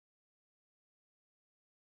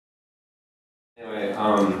Anyway,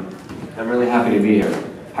 I'm really happy to be here.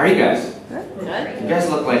 How are you guys? Good. You guys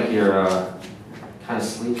look like you're kind of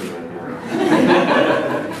sleepy right now.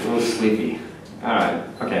 A little sleepy. All right.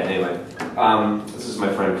 Okay. Anyway, this is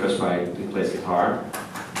my friend Chris. He plays guitar.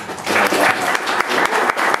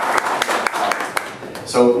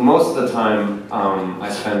 So most of the time, I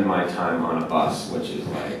spend my time on a bus, which is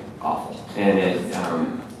like awful. And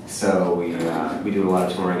so we do a lot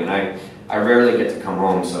of touring, and I rarely get to come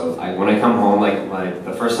home. So when I come home, like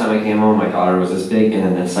the first time I came home, my daughter was this big, and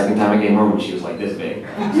then the second time I came home, she was like this big.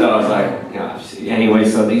 So I was like, gosh. Anyway,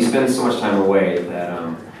 so you spend so much time away that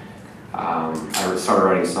I started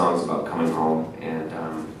writing songs about coming home, and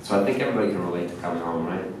so I think everybody can relate to coming home,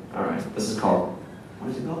 right? All right. This is called, what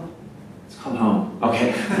is it called? It's called Home.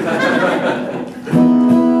 Okay.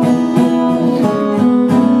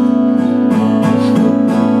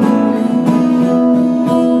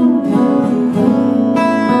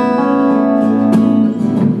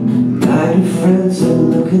 My new friends are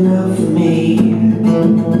looking out for me, and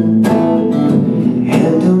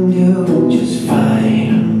I'm doing just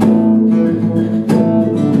fine.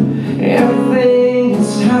 Everything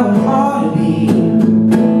is how it ought to be.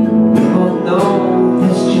 Oh no,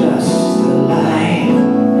 that's just a lie.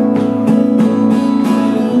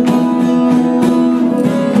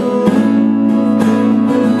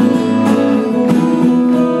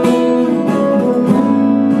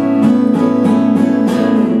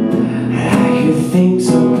 I hear things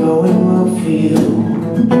are going well for you.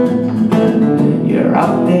 You're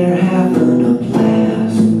out there having a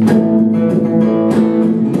blast.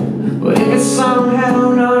 But if it's somehow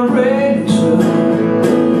not really true,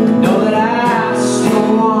 know that I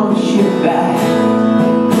still want you back.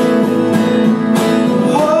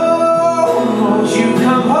 Oh, won't you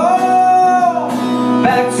come home,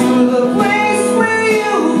 back to the place where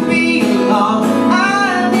you belong? I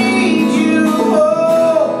need you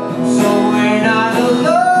home, so we're not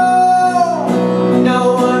alone. No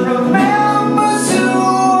one remembers who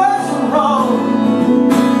was wrong.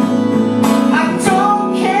 I don't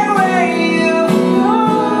care where you've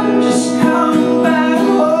gone, just come back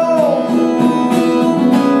home.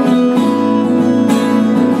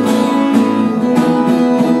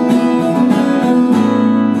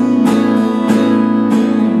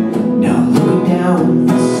 Now looking down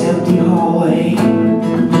this empty hallway,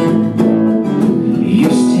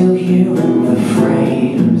 you're still here in the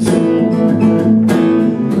frames.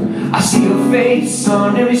 I see your face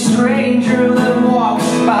on every stranger that walks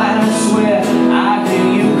by, and I swear I hear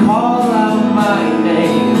you call out my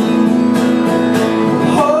name.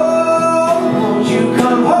 Oh, won't you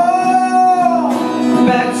come home,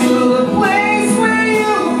 back to the place where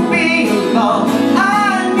you belong? I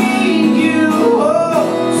need you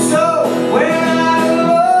home, so we're not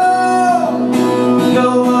alone. No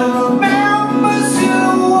one remembers who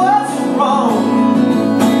was wrong.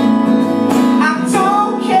 I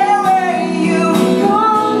don't care where you've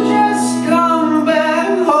gone, just come back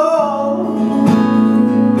home.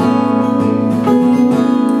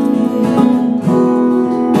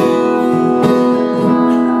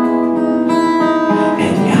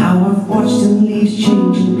 And now I've watched the leaves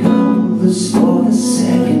changing colors for the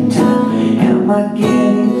second time. Am I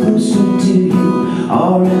getting closer to you,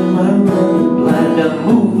 or am I running blind? I'm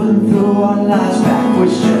moving through our lives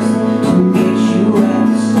backwards, just